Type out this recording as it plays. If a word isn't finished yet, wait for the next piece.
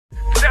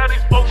how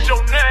these folks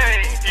your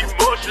name.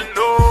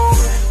 Emotional.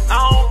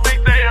 I don't think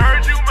they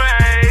heard you,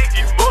 man.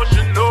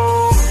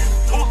 Emotional.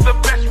 Who's the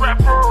best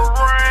rapper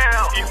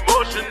around?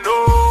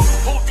 Emotional.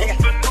 Who's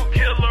the new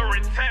killer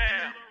in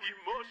town?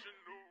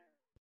 Emotional.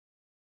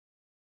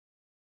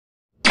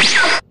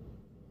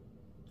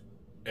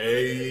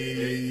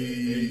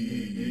 Hey,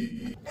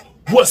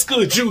 what's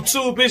good,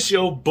 YouTube? It's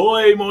your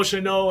boy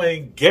Emotional,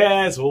 and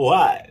guess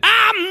what?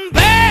 I'm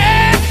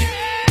back,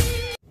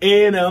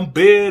 and I'm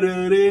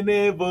better than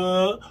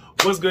ever.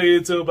 What's good,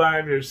 YouTube?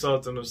 I'm your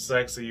sultan of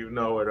sexy. You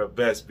know where the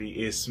best be.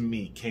 It's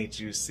me. Can't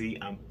you see?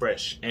 I'm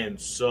fresh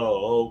and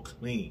so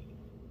clean.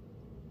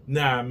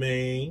 Nah, I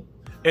mean.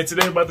 And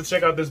today I'm about to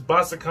check out this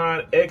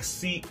Bossikan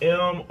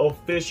XCM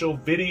official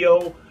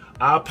video.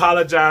 I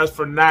apologize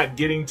for not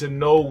getting to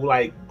know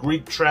like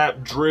Greek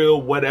trap,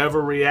 drill,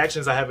 whatever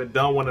reactions. I haven't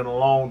done one in a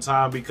long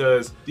time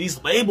because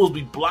these labels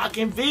be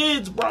blocking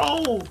vids,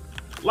 bro.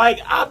 Like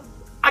I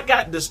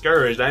got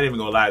discouraged. I ain't even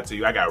gonna lie to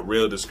you. I got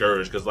real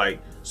discouraged because like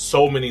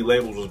so many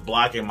labels was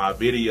blocking my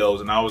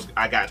videos, and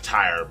I got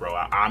tired, bro.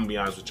 I'm gonna be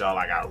honest with y'all.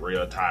 I got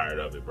real tired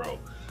of it, bro.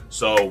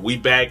 So we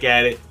back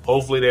at it.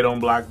 Hopefully they don't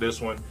block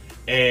this one.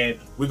 And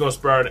we're gonna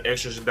spur the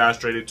extra to dive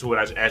straight into it.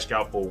 I just ask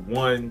y'all for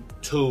 1,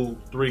 2,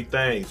 3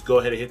 things. Go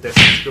ahead and hit that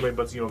subscribe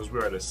button, you know, because we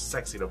are the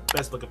sexy, the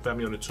best looking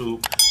family on the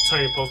tube.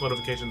 Turn your post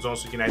notifications on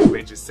so you can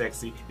activate your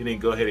sexy. And then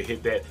go ahead and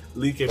hit that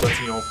leak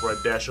button on for a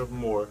dash of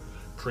more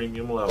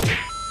premium level.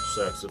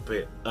 Sex a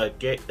bit.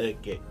 Okay.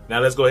 Now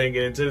let's go ahead and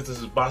get into this. This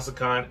is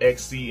Bossikan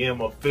XCM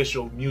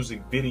official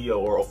music video,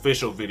 or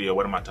official video.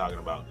 What am I talking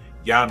about?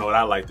 Y'all know what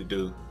I like to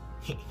do.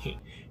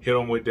 Hit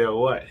them with that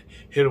what?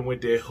 Hit them with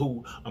that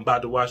who? I'm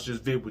about to watch this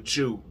vid with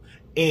you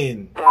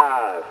in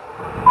 5,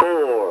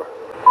 4,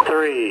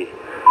 3,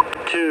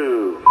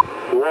 2,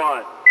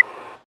 1.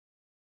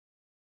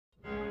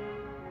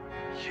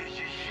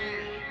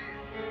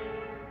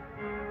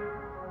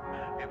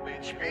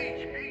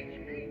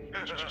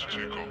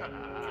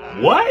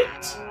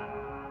 What?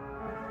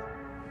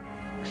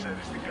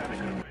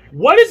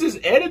 What is this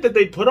edit that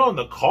they put on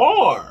the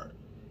car?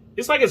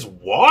 It's like it's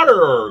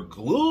water or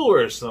glue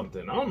or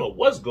something. I don't know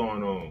what's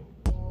going on.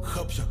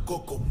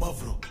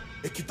 Xapiacocomayro.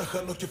 Εκεί τα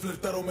χάνω και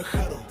φλερτάρω με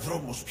χάρο.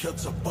 Δρόμος πια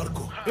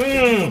Xaparco.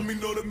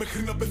 Μην ώρε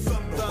μέχρι να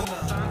πεθάνω.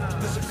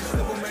 Δεν σε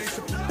πιστεύω με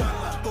είσαι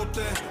πουτάνα.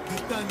 Τότε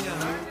τιτάνια.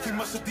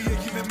 Θυμάσαι τι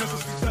έγινε μέσα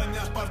στη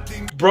Τάνια.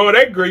 Bro,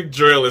 that Greek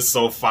drill is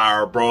so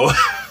fire, bro.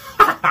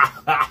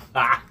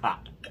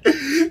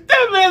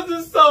 That mess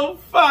is so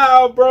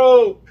fire,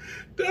 bro.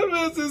 That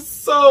mess is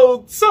so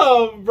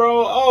tough, bro.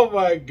 Oh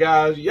my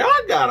gosh.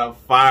 Y'all got a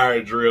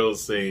fire drill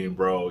scene,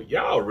 bro.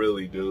 Y'all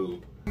really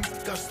do.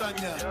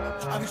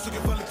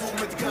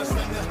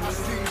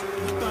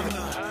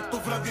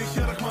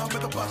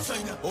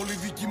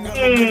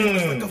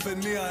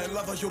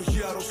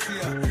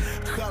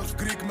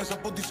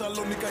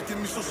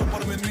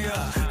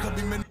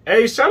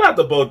 Hey, shout out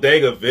to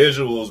Bodega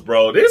Visuals,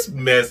 bro. This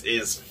mess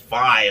is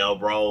fire,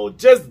 bro.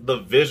 Just the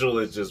visual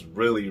is just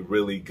really,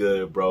 really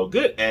good, bro.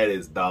 Good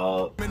edits,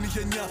 dog.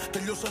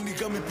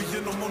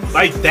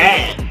 Like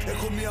that.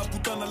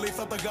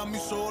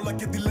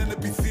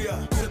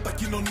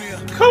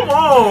 Come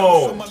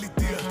on.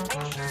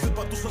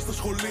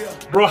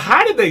 Bro,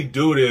 how did they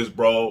do this,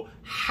 bro?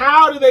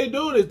 How did they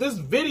do this? This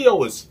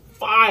video is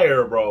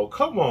fire, bro.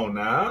 Come on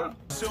now.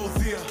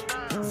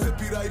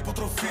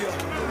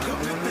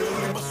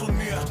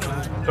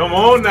 Come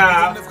on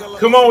now.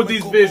 Come on with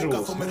these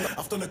visuals.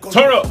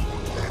 Turn up.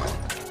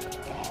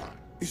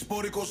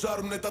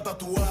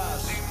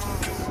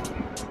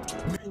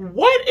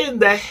 What in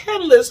the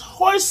headless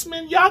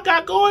horseman y'all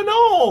got going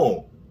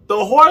on?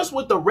 The horse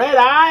with the red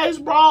eyes,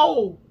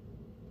 bro?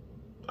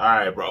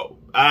 Alright, bro.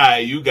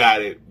 Alright, you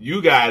got it.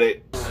 You got it.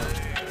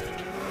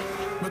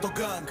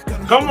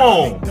 Come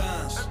on.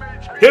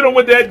 Hit him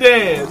with that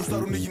dance.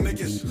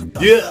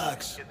 Yeah.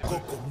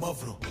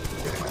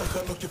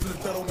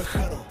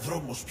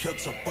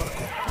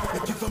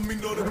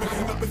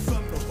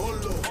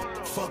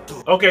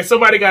 Okay,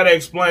 somebody gotta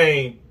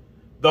explain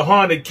the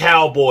haunted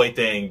cowboy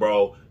thing,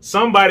 bro.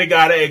 Somebody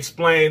gotta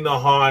explain the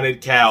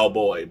haunted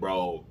cowboy,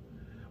 bro.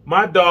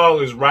 My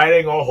dog is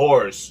riding a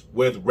horse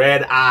with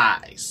red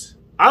eyes.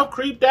 I'm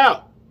creeped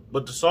out,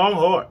 but the song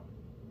hard.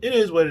 It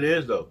is what it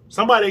is, though.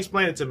 Somebody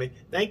explain it to me.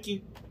 Thank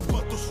you.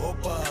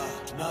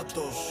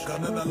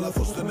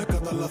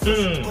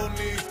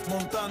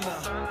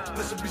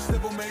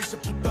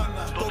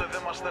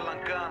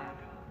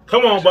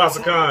 Come on,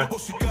 Bossikan.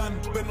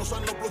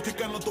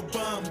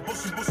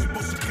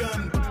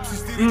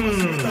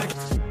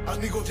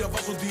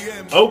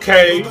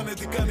 Okay.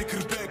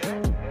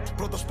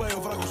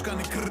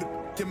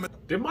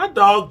 Did my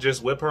dog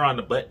just whip her on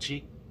the butt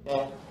cheek?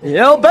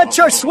 You bet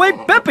your sweet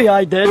bippy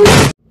I did.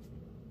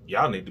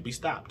 Y'all need to be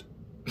stopped.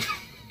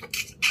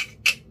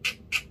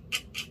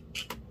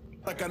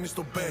 Τα κάνεις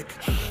το μπέκ,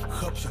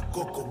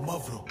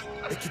 Xapiacocomayro.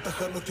 Εκεί τα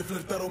χάνω και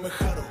φλερτάρω με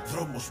χάρο.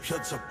 Δρόμος πια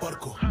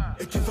Xaparco.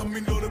 Εκεί θα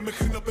μείνω ρε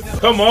μέχρι να πεθάνω.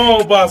 Come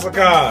on,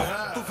 Bossikan.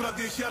 Το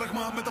βράδυ έχει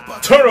άραγμα με τα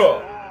πάτια. Turn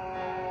up.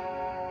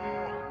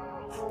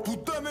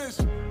 Πουτάνες.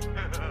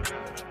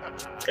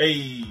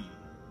 Hey.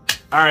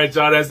 Alright,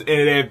 y'all, that's the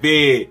end of that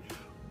vid.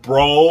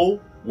 Bro,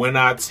 when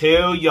I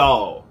tell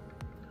y'all,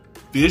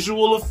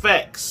 visual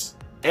effects,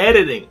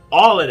 editing,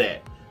 all of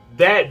that,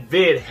 that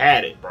vid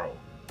had it, bro.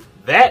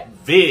 That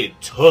vid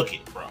took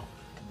it, bro.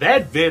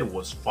 That vid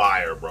was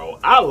fire, bro.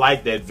 I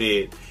like that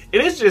vid.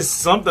 And it's just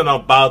something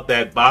about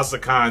that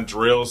Bossikan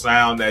drill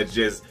sound that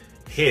just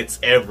hits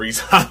every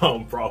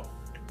time, bro.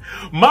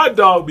 My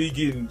dog be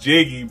getting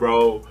jiggy,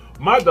 bro.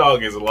 My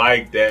dog is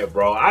like that,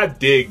 bro. I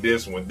dig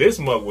this one. This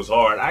mug was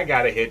hard. I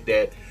gotta hit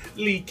that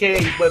Lee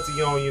K button,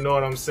 you know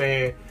what I'm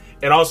saying?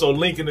 And also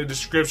link in the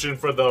description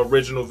for the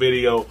original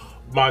video.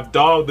 My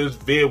dog, this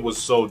vid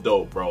was so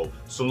dope, bro.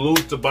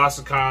 Salute to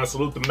Bossikan,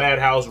 salute to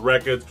Madhouse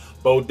Records,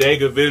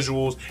 Bodega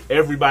Visuals,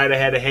 everybody that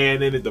had a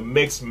hand in it, the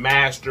mix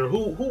master.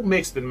 Who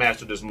mixed and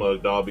mastered this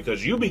mug, dog?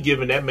 Because you be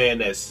giving that man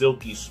that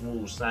silky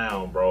smooth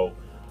sound, bro.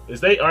 Are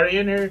they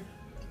in here?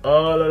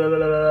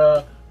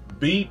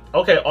 Beat.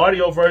 Okay,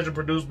 audio version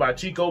produced by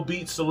Chico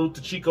Beats. Salute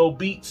to Chico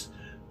Beats.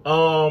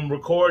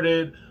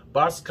 Recorded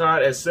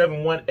Bossikan at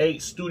 718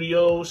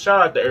 Studios.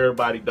 Shout out to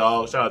everybody,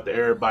 dog. Shout out to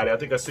everybody. I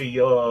think I see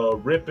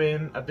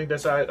Rippin'. I think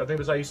that's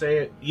how you say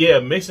it. Yeah,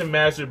 mixed and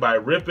mastered by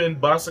Rippin',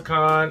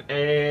 Bossikan,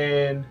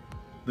 and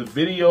the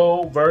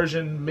video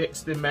version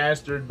mixed and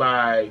mastered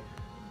by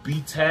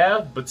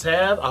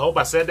Batav. I hope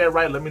I said that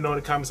right. Let me know in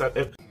the comments.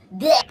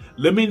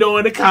 Let me know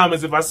in the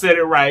comments if I said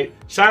it right.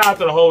 Shout out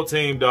to the whole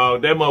team,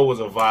 dog. That mug was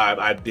a vibe.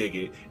 I dig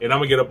it. And I'm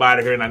going to get up out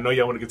of here. And I know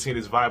y'all want to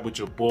continue this vibe with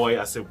your boy.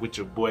 I said with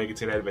your boy. And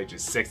continue to elevate your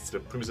sex to the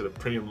premise of the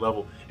premium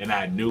level. And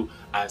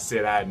I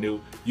said I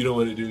knew. You don't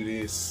want to do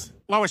this.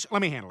 Lois,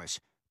 let me handle this.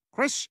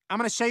 Chris, I'm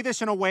going to say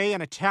this in a way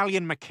an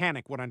Italian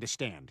mechanic would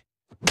understand.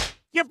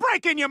 You're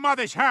breaking your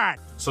mother's heart.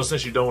 So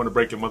since you don't want to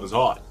break your mother's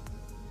heart,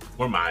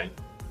 or mine,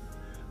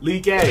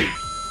 leak A,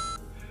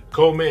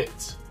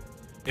 comment,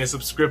 and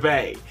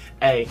subscribe.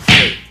 Hey.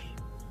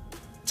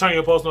 Turn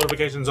your post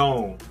notifications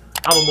on.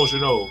 I'm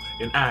emotional,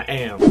 and I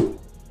am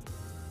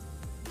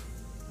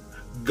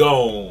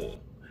gone.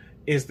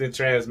 Instant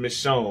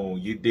transmission,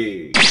 you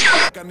dig.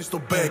 Κάνει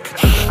στο μπέκ,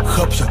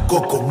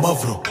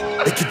 Xapiacocomayro.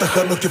 Εκεί τα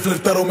χάνω και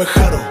φλερτάρω με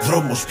χάρο.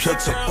 Δρόμος πια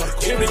Τσαπάρκο.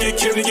 Came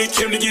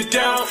to get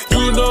down.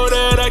 You know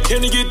that I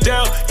came to get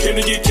down. Came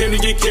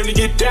to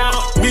get down.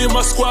 Me and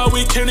my squad,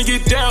 we came to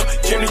get down.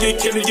 Came to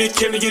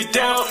get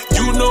down.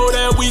 You know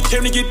that we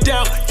came to get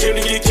down. Came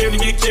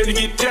to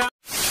get down.